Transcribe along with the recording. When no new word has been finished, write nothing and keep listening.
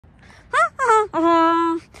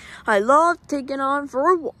I love taking on for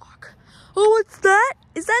a walk. Oh, what's that?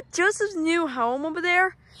 Is that Joseph's new home over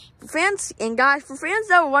there? For fans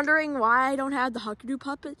that were wondering why I don't have the Huckadoo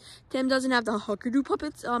puppet, Tim doesn't have the Huckadoo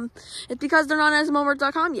puppets. It's because they're not on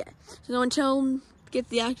SMOworld.com yet. So until get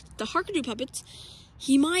the Huckadoo puppets,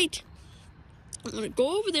 he might want to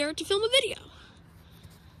go over there to film a video.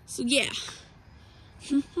 So yeah.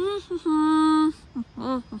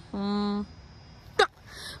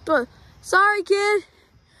 But sorry, kid.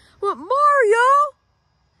 What, Mario?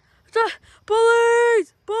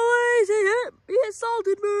 Police! Police! He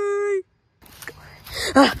assaulted me!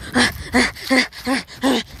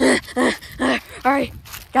 Alright,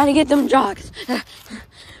 gotta get them jogs. Hey,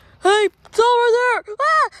 it's over there!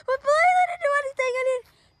 But police,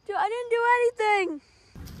 I didn't do anything!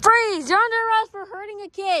 Freeze! You're under arrest for hurting a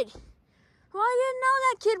kid. Well, I didn't know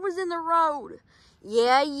that kid was in the road.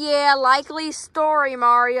 Yeah, likely story,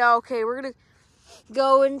 Mario. Okay, we're gonna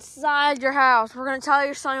go inside your house. We're gonna tell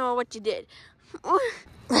your son what you did.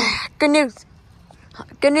 Good news.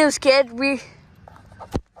 Good news, kid.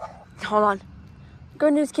 Hold on.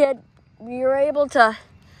 Good news, kid. We were able to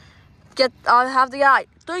have the guy.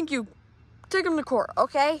 Thank you. Take him to court,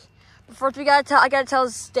 okay? But first, I gotta tell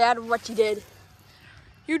his dad what you did.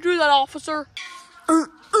 You do that, officer.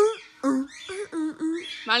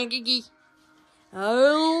 Gigi.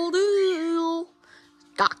 I'll do.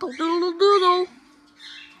 Cockle doodle doodle.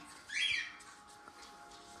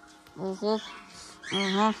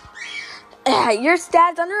 Your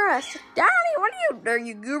dad's under arrest. Daddy, what are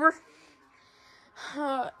you goober?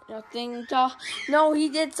 Nothing. No, he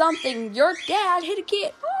did something. Your dad hit a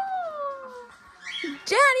kid.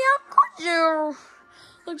 Daddy, how could you?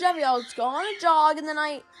 Look, Jeffy, I was going on a jog and then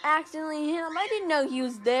I accidentally hit him. I didn't know he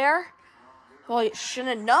was there. Well, you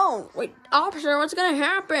shouldn't have known. Wait, officer, what's gonna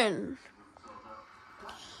happen?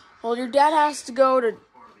 Well, your dad has to go to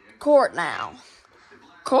court now.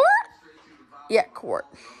 Court? Yeah, court.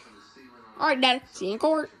 All right, Daddy. See you in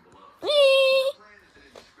court.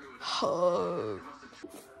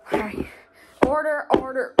 Okay. Order.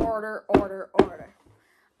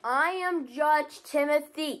 I am Judge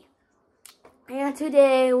Timothy. And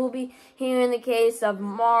today we'll be hearing the case of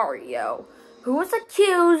Mario, who was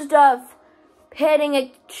accused of hitting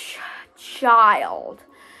a child.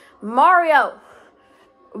 Mario,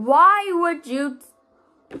 why would you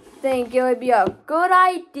think it would be a good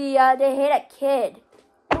idea to hit a kid?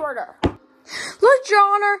 Order. Look, Your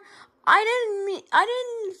Honor, I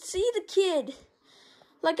didn't see the kid.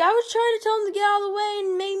 Like, I was trying to tell him to get out of the way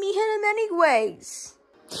and made me hit him anyways.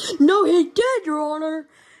 No, he did, Your Honor.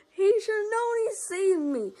 He should have known he's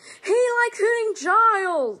seen me. He likes hitting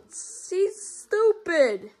childs. He's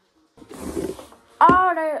stupid.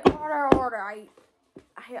 Order.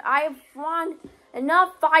 I've won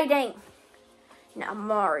enough fighting. Now,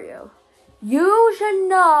 Mario, you should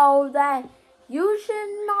know that you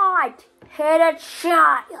should not hit a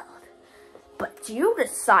child. But you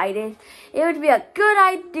decided it would be a good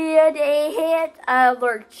idea to hit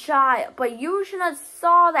another child. But you should have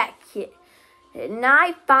saw that kid. And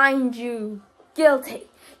I find you guilty.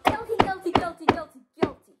 Guilty.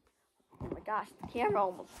 Oh my gosh, the camera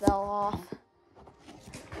almost fell off.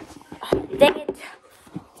 Dang it.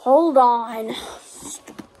 Hold on.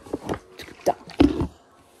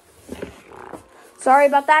 Sorry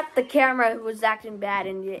about that. The camera was acting bad.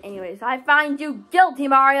 Anyways, I find you guilty,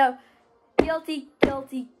 Mario. Guilty.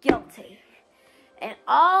 And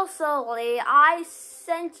also,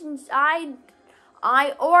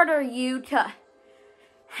 I order you to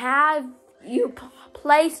have you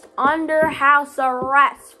placed under house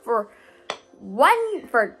arrest for 3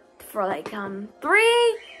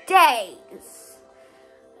 days.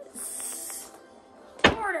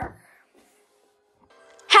 Order.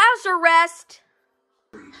 House arrest.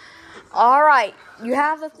 All right, you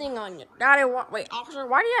have the thing on you. Daddy, wait, officer,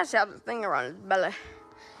 why do you have to have the thing around his belly?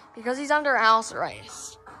 Because he's under house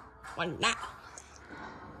arrest. What now?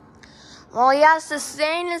 Well, he has to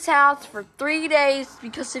stay in his house for 3 days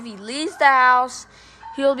because if he leaves the house,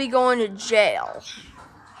 he'll be going to jail.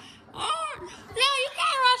 Oh, no, you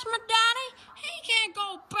can't arrest my daddy. He can't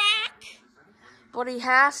go back. But he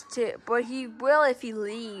has to. But he will if he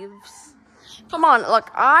leaves. Come on,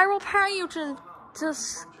 look, I will pay you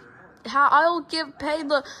I will pay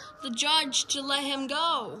the judge to let him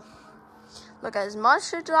go. Look, as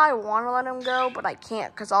much as I want to let him go, but I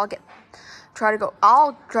can't because I'll go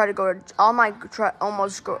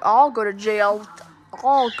to jail.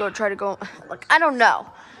 I'll try to go. Look, I don't know.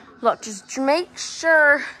 Look, just make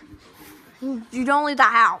sure you don't leave the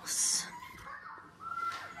house.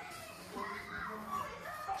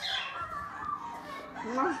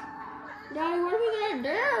 Daddy, what are we gonna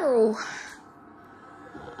do?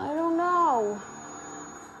 I don't know.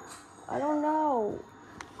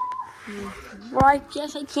 Well, I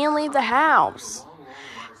guess I can't leave the house.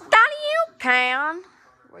 Daddy, you can.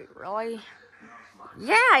 Wait, really?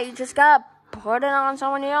 Yeah, you just gotta put it on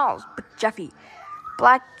someone else. But Jeffy,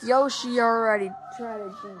 Black Yoshi already tried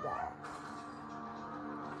to do that.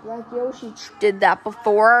 Black Yoshi did that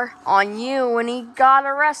before on you and he got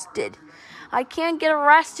arrested. I can't get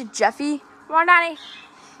arrested, Jeffy. Come on, Daddy.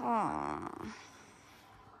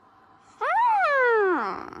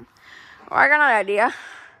 I got an idea.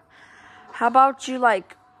 How about you,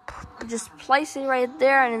 like, just place it right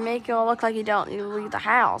there and make it look like you don't need to leave the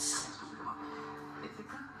house?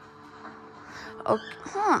 Okay.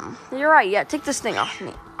 You're right. Yeah, take this thing off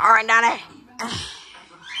me. All right, Daddy.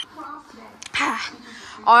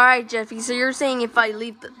 All right, Jeffy. So you're saying if I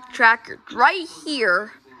leave the tracker right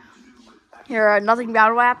here, nothing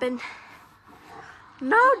bad will happen?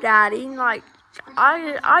 No, Daddy. Like,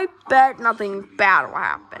 I bet nothing bad will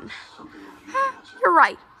happen. You're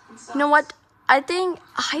right. You know what? I think.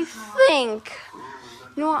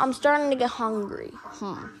 You know what? I'm starting to get hungry.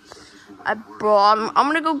 I'm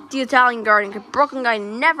gonna go to the Italian garden because Brooklyn guy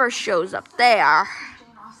never shows up there.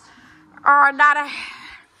 Alright, Daddy.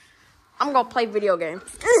 I'm gonna play video games.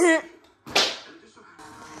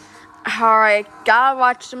 Alright, gotta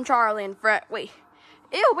watch some Charlie and Fred. Wait.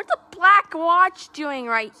 Ew, what's the black watch doing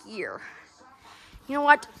right here? You know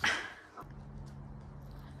what?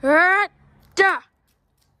 Right.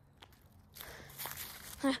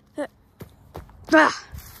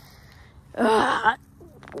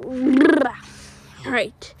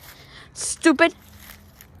 Stupid.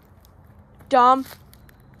 Dumb.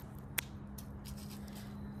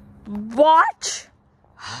 What?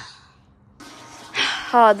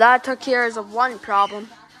 That took care of one problem.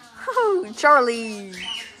 Oh, Charlie.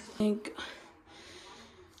 I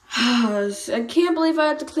can't believe I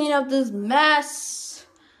have to clean up this mess.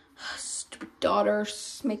 Stupid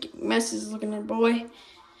daughters making messes looking at boy.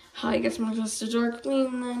 I guess I'm supposed to start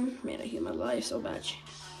clean then. Man, I hate my life so bad.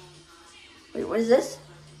 Wait, what is this?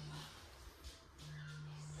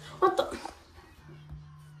 What the?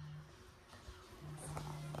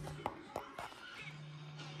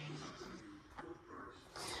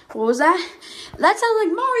 What was that? That sounds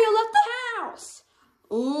like Mario left the house.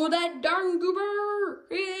 Oh, that darn goober.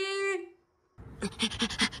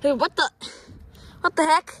 Hey, what the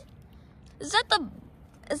heck? Is that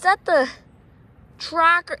the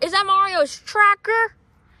tracker? Is that Mario's tracker?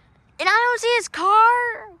 And I don't see his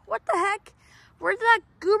car? What the heck? Where did that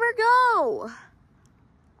goober go?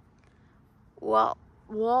 Well,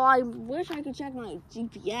 I wish I could check my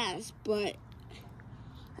GPS, but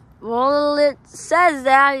well, it says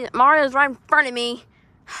that Mario's right in front of me.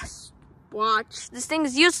 Watch, this thing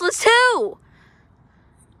is useless too.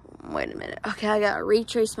 Wait a minute. Okay, I gotta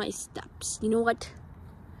retrace my steps. You know what?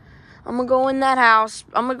 I'm gonna go in that house.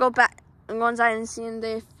 I'm gonna go back and go inside and see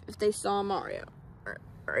if they saw Mario.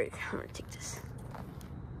 Alright, I'm gonna take this.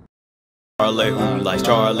 Charlie, who likes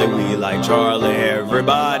Charlie? We like Charlie.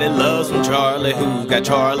 Everybody loves some Charlie. Who's got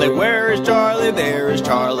Charlie? Where is Charlie? There is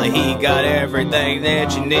Charlie. He got everything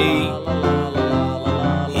that you need.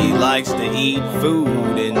 He likes to eat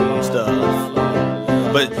food and stuff.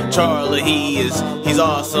 But Charlie, he's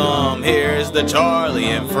awesome. Here's the Charlie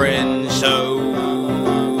and Friends show.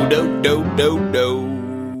 Do do do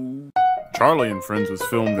do. Charlie and Friends was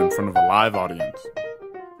filmed in front of a live audience.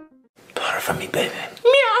 Daughter from me, baby.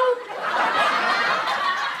 Meow.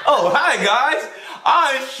 Oh, hi guys.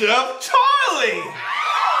 I'm Chef Charlie.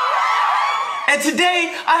 And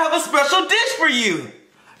today I have a special dish for you.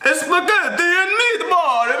 It's spaghetti and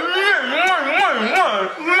meatball.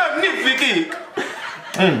 Magnifique.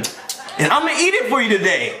 And I'm gonna eat it for you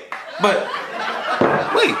today. But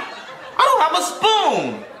wait, I don't have a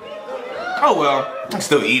spoon. Oh well, I can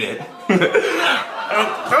still eat it. And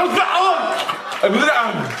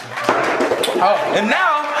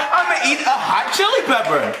now I'm gonna eat a hot chili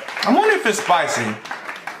pepper. I wonder if it's spicy.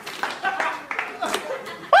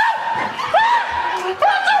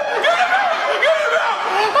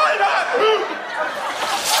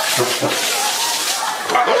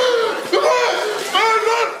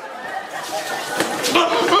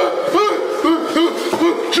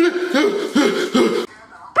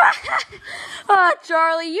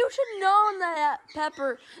 Charlie, you should know that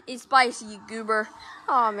pepper is spicy, you goober.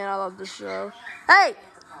 Oh man, I love this show. Hey,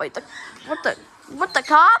 wait, what the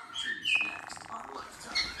cop?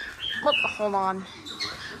 Hold on.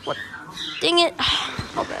 What? Dang it!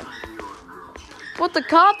 Oh man. What the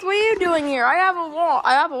cops? What are you doing here? I have a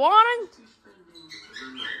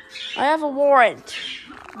warrant.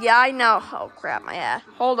 Yeah, I know. Oh, crap, my hat.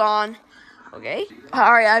 Hold on. Okay.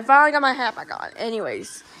 Alright, I finally got my hat back on.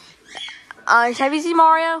 Anyways. Have you seen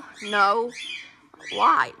Mario? No.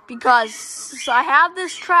 Why? Because I have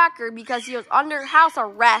this tracker because he was under house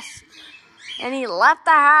arrest. And he left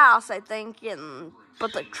the house, I think.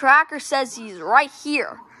 But the tracker says he's right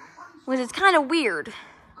here. Which is kind of weird.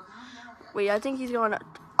 Wait, I think he's going to...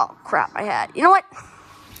 Oh, crap, my hat. You know what?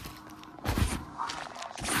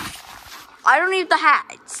 I don't need the hat.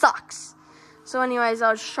 It sucks. So anyways,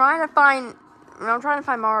 I'm trying to find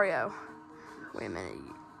Mario. Wait a minute.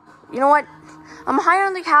 You know what? I'm hiding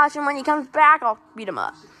on the couch, and when he comes back, I'll beat him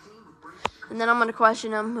up. And then I'm going to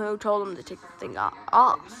question him who told him to take the thing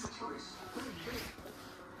off.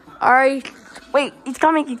 Alright. Wait, he's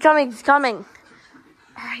coming.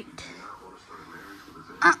 Alright.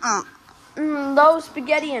 Those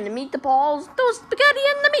spaghetti and the meatballs. Those spaghetti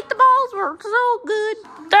and the meatballs were so good.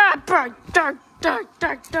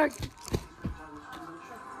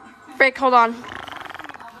 Frick, hold on.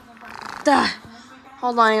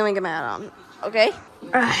 Hold on, let me get my hat on. Okay?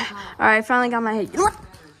 Alright, finally got my hat. You know what?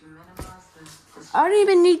 I don't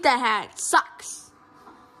even need that hat. It sucks.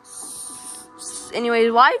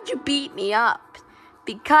 Anyways, why did you beat me up?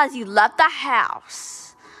 Because you left the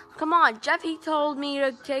house. Come on, Jeff, he told me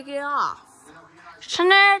to take it off.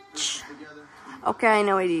 Snitch. Okay, I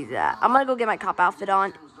know he needs that. I'm gonna go get my cop outfit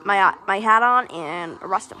on, my hat on, and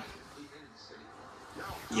arrest him.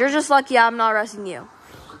 You're just lucky I'm not arresting you.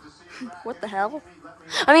 What the hell?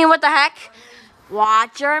 I mean, what the heck?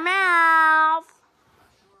 Watch your mouth.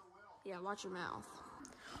 Yeah, watch your mouth.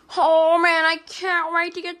 Oh, man, I can't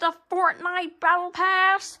wait to get the Fortnite Battle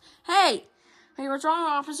Pass. Hey, what's wrong,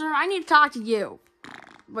 officer? I need to talk to you.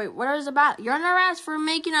 Wait, what is it about? You're under arrest for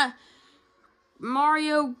making a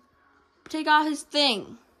Mario take off his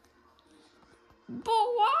thing. But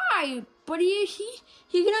why? But he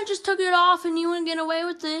could have just took it off and you wouldn't get away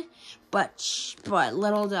with it. But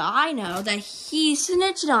little did I know that he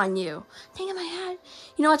snitched on you. Dang it, my hat.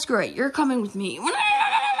 You know what's great? You're coming with me. Let me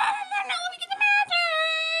get the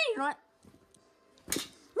mountain. You know what?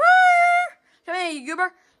 Come here, you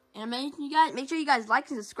goober. And make sure you guys like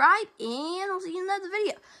and subscribe. And we'll see you in another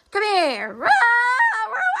video. Come here.